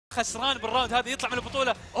خسران بالراوند هذا يطلع من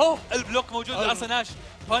البطوله. البلوك موجود لارسنال،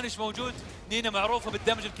 بانش موجود، نينا معروفه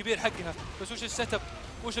بالدمج الكبير حقها، بس وش السيت اب؟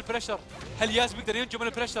 وش البريشر؟ هل ياز بيقدر ينجو من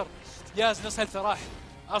البريشر؟ ياز نص هيلث راح.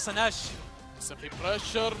 ارسنال لسه في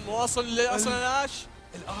بريشر مواصل لارسنال.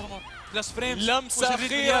 الارمر بلس فريمز، لمسه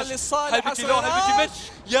اخيره لصالح ارسنال.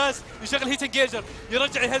 ياز يشغل هيت انجيجر،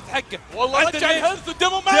 يرجع الهيلث حقه. والله رجع الهيلث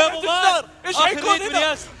ودمه مان. ايش حيكون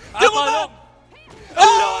هنا؟ دمه مان.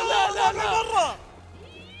 لا مره.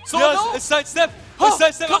 ياز السايد ستيب،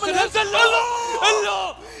 السايد ستيب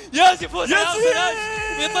ياز يفوز على ارسنال،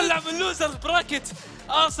 يطلع من لوزرز براكت.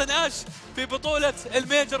 ارسنال في بطولة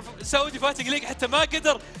الميجر سعودي فايتنج ليج حتى ما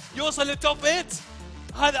قدر يوصل للتوب 8.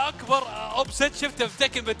 هذا اكبر اوبسيت شفته في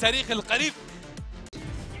تكن بالتاريخ القريب.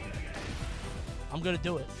 I'm gonna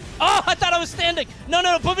do it. Oh, I thought I was standing.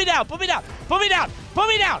 No, put me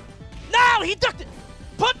down. No, he ducked it.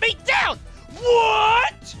 Put me down.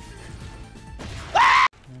 What?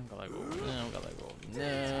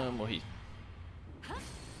 não, morri.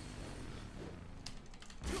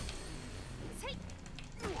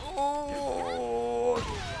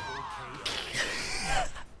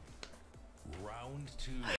 Round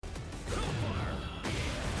 2.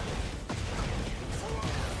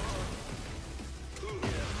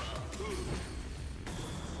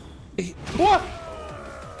 What?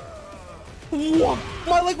 What?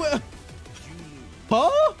 My leg went.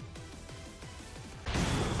 Huh?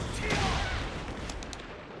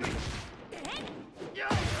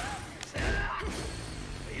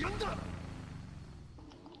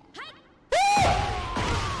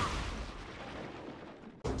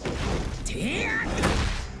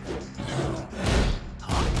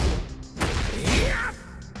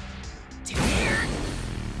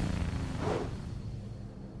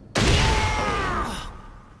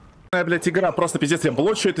 Блять, игра просто пиздец, я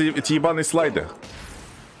блочу эти ебаные слайды.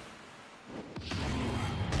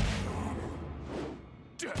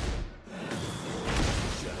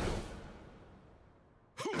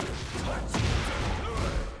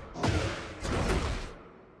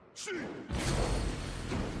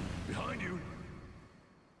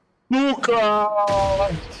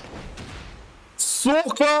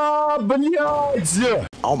 Сука, блядь!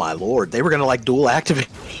 Oh my lord, they were gonna like dual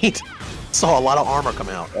activate. Saw a lot of armor come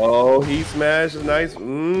out. Oh, he smashed a nice.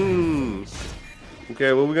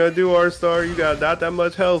 Okay, what we gonna do, R-Star? You got not that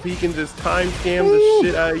much health. He can just time scam the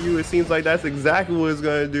shit out of you. It seems like that's exactly what it's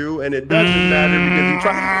gonna do, and it doesn't matter because he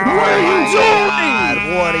tried. What are you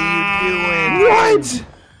doing? What are you doing? What?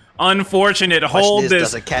 Unfortunate. Hold this.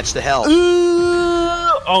 Doesn't catch the health.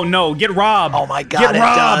 Oh no! Get robbed. Oh my god! Get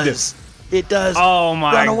robbed. It does. It does. Oh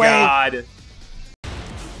my Run away. god!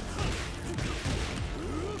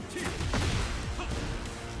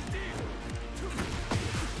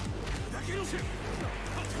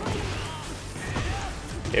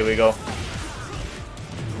 Here we go.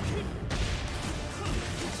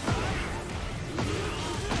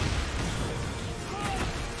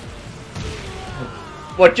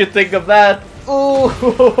 What you think of that?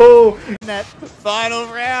 Ooh! That final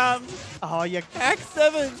round. Oh, you Act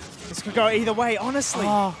 7. This could go either way, honestly.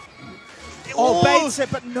 Oh, baits it,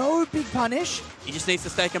 but no big punish. He just needs to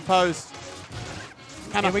stay composed.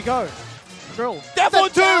 Here we go. Drill. Down for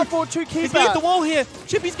 2. Down for 2 keeper. He's gonna get the wall here.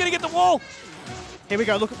 Chippy's gonna get the wall. Here we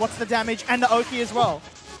go. Look at what's the damage and the Oki as well.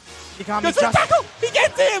 You can't Goes for the tackle. He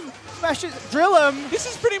gets him. Smashes. Drill him. This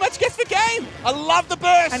is pretty much gets the game. I love the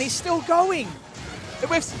burst. And he's still going. It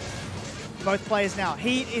whiffs. Both players now.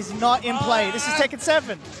 Heat is not in play. This is Tekken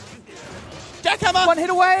 7. Jackhammer. 1 hit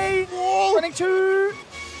away. Whoa. Running 2.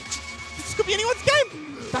 This could be anyone's game.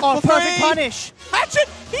 Back Oh, for perfect 3. punish. Hatchet.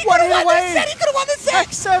 He 1 could hit have won away. this set. He could have won this set.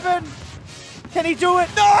 Act 7. Can he do it?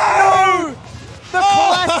 No! The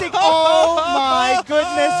classic. Oh my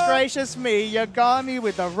goodness gracious me. Yagami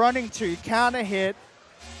with the running 2 counter hit.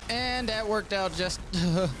 And that worked out just...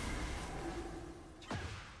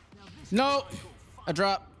 No. A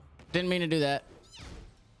drop. Didn't mean to do that.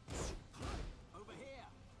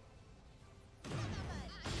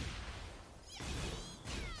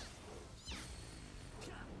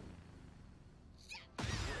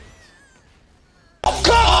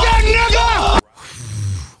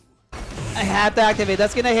 I had to activate.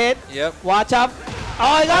 That's gonna hit. Yep. Watch out.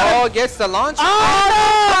 Oh, I got it. Gets the launch.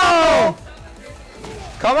 Oh, no!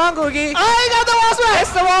 Come on, Googie. Oh, he got the wall smash.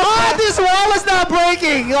 It's the wall smash. Oh, this wall is not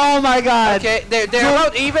breaking. Oh my god. Okay, they're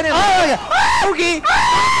about even in. Oh my god. Googie.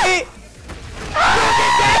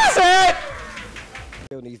 That's it.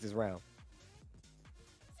 Still needs this round.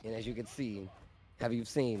 And as you can see, have you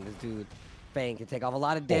seen this dude? Fang can take off a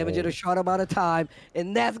lot of damage in a short amount of time,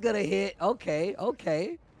 and that's gonna hit. Okay,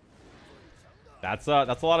 okay. That's a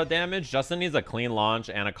lot of damage. Justin needs a clean launch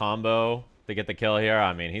and a combo to get the kill here.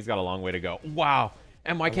 I mean, he's got a long way to go. Wow.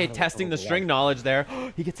 MYK testing the string knowledge there.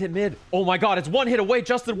 He gets hit mid. Oh my god, it's one hit away.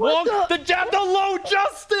 Justin Wong. The jab, the low.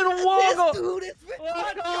 Justin Wong.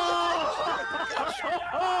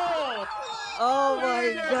 Oh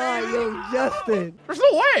my god, yo, Justin. There's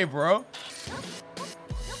no way, bro.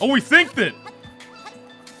 Oh, we synced it.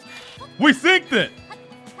 We synced it.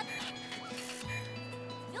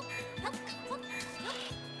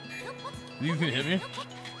 You can hit me?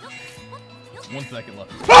 1 second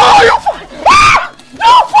left. Oh, you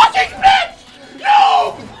no fucking bitch!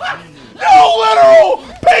 No! No literal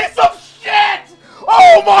piece of shit!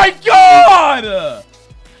 Oh my god!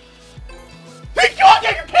 He got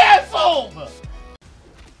getting canceled!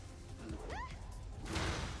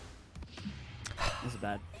 This is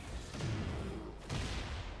bad.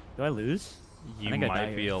 Do I lose? You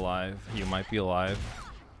might be alive. You might be alive.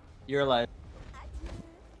 You're alive.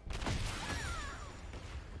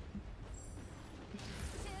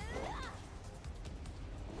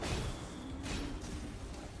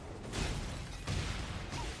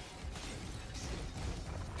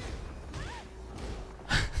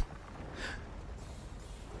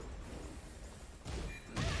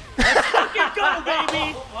 Go,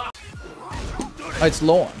 baby! Oh, it's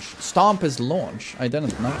launch. Stomp is launch. I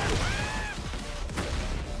didn't know.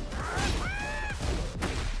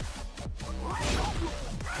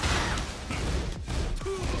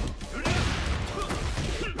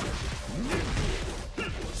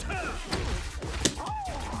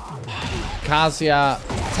 Kazuya,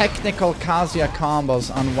 technical Kazuya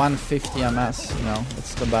combos on 150 MS. You know,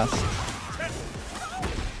 it's the best.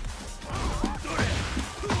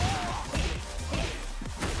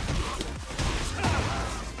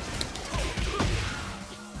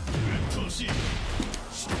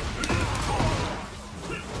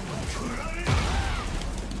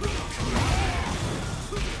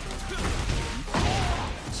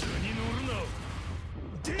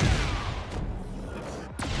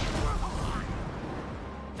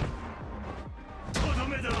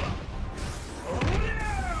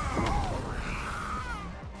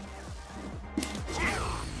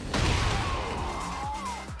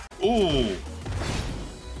 Ooh.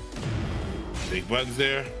 Big buttons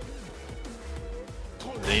there.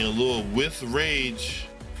 Daniel Lua with rage.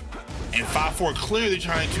 And 5-4 clearly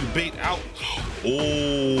trying to bait out.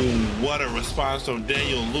 Oh, what a response from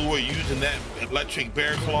Daniel Lua using that electric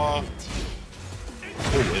bear claw.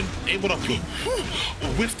 Oh, and able to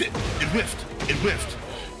whiffed it. It whiffed. It whiffed.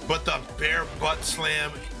 But the bear butt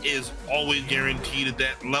slam is always guaranteed at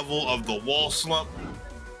that level of the wall slump.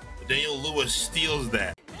 Daniel Lewis steals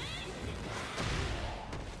that.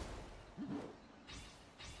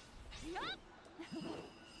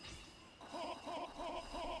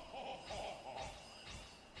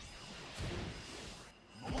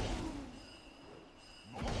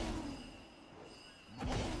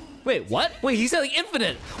 Wait, what? Wait, he's healing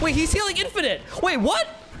infinite. Wait, he's healing infinite. Wait, what?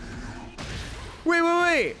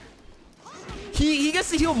 Wait. He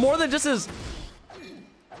gets to heal more than just his...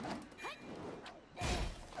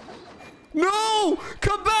 No!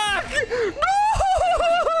 Come back! No!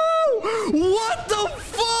 What the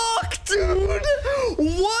fuck, dude?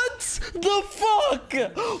 What the fuck?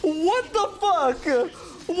 What the fuck?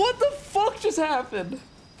 What the fuck just happened?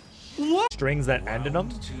 What? Strings that end in them?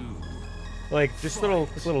 Like, just little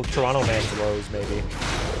Toronto man's lows, maybe.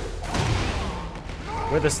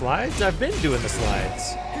 Where the slides? I've been doing the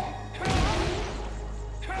slides.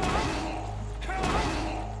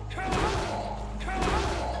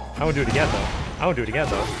 I won't do it again, though. I won't do it again,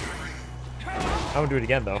 though. I won't do it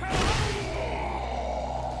again, though.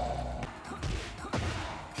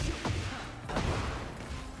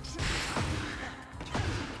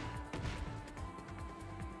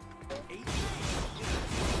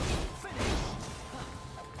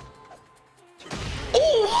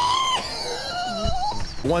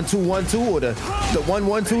 One, two, or the 1,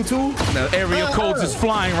 1, 2, 2. The area codes is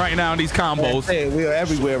flying right now in these combos. Hey, we are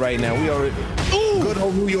everywhere right now. We are good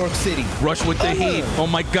old New York City. Rush with the heat. Oh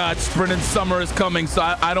my God, spring and summer is coming, so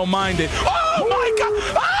I don't mind it. Oh my God!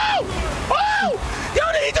 Oh!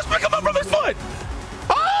 Yo, did he just pick him up from his foot?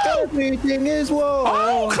 Oh! Everything is whoa.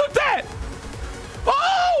 Oh, look at that!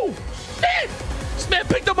 Oh! Shit! This man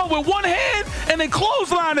picked him up with one hand and then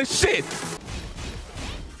clothesline and shit.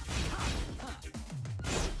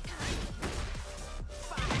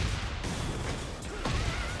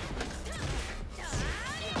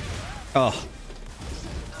 Oh.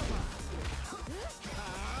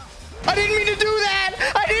 I didn't mean to do that!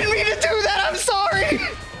 I didn't mean to do that! I'm sorry!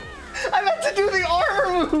 I meant to do the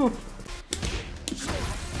armor move!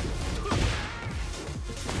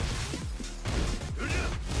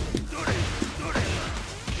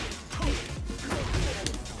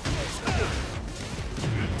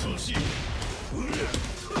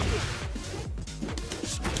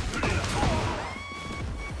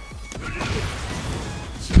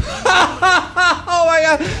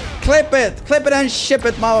 my god! Clip it! Clip it and ship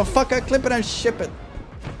it, motherfucker! Clip it and ship it!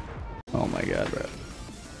 Oh my god, bro.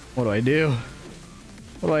 What do I do?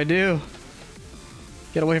 What do I do?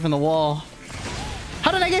 Get away from the wall.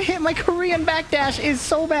 How did I get hit? My Korean backdash is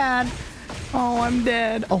so bad. Oh, I'm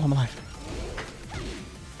dead. Oh, I'm alive.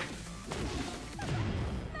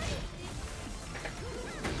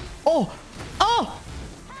 Oh! Oh!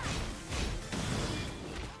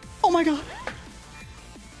 Oh my god.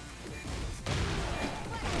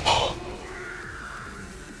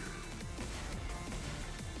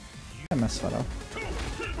 I messed that up.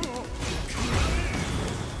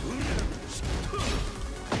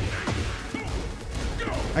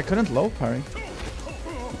 I couldn't low parry.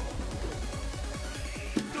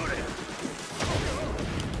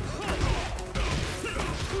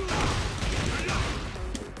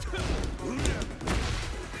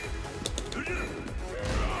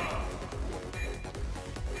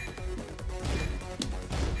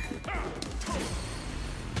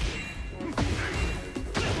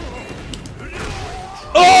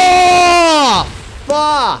 Oh!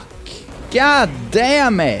 Fuck! God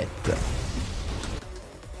damn it!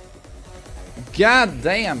 God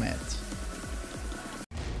damn it!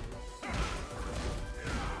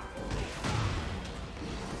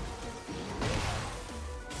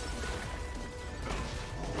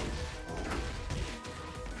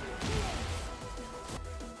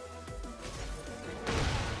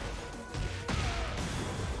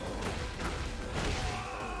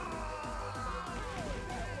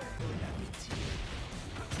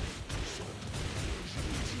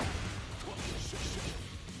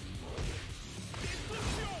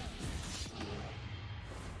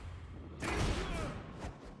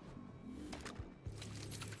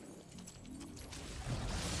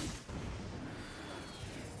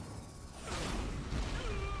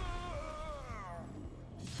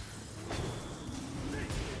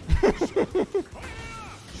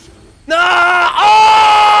 No!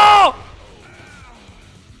 Oh!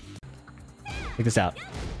 Check this out.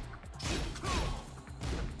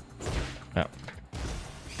 Oh.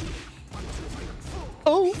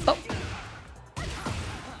 Oh! Oh!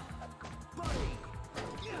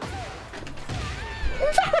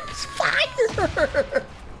 That's fire!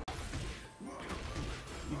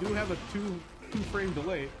 You do have a two-frame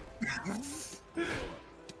delay.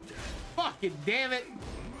 Fucking damn it!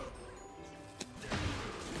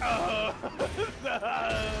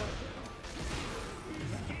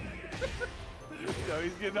 No,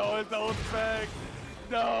 he's getting all his own back.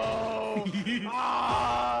 No!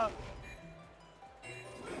 Ah!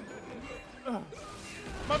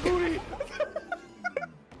 My booty!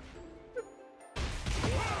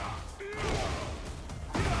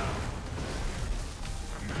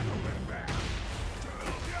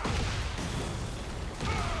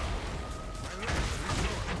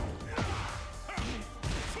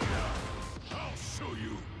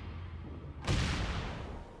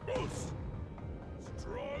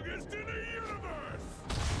 Strongest in the universe!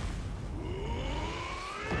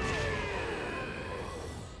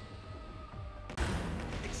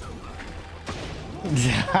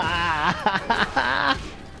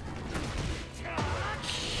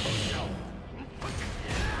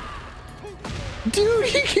 Dude,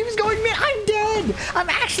 he keeps going, man. I'm dead. I'm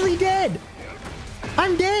actually dead.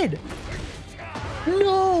 I'm dead.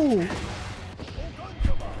 No.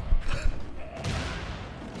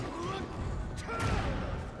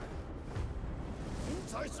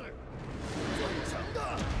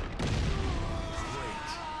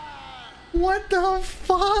 What the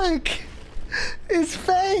fuck is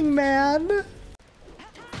Fang, man? The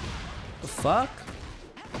fuck?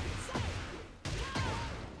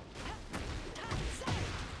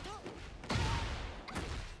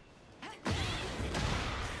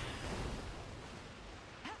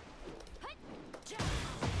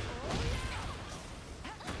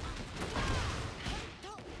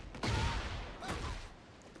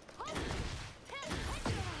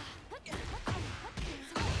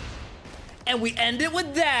 And we end it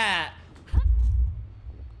with that.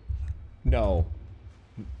 No.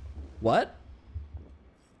 What?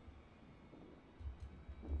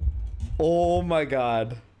 Oh my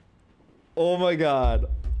god. Oh my god.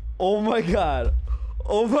 Oh my god.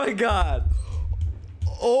 Oh my god.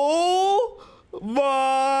 Oh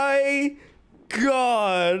my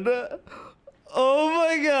god. Oh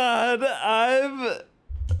my god. I'm...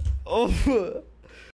 Oh...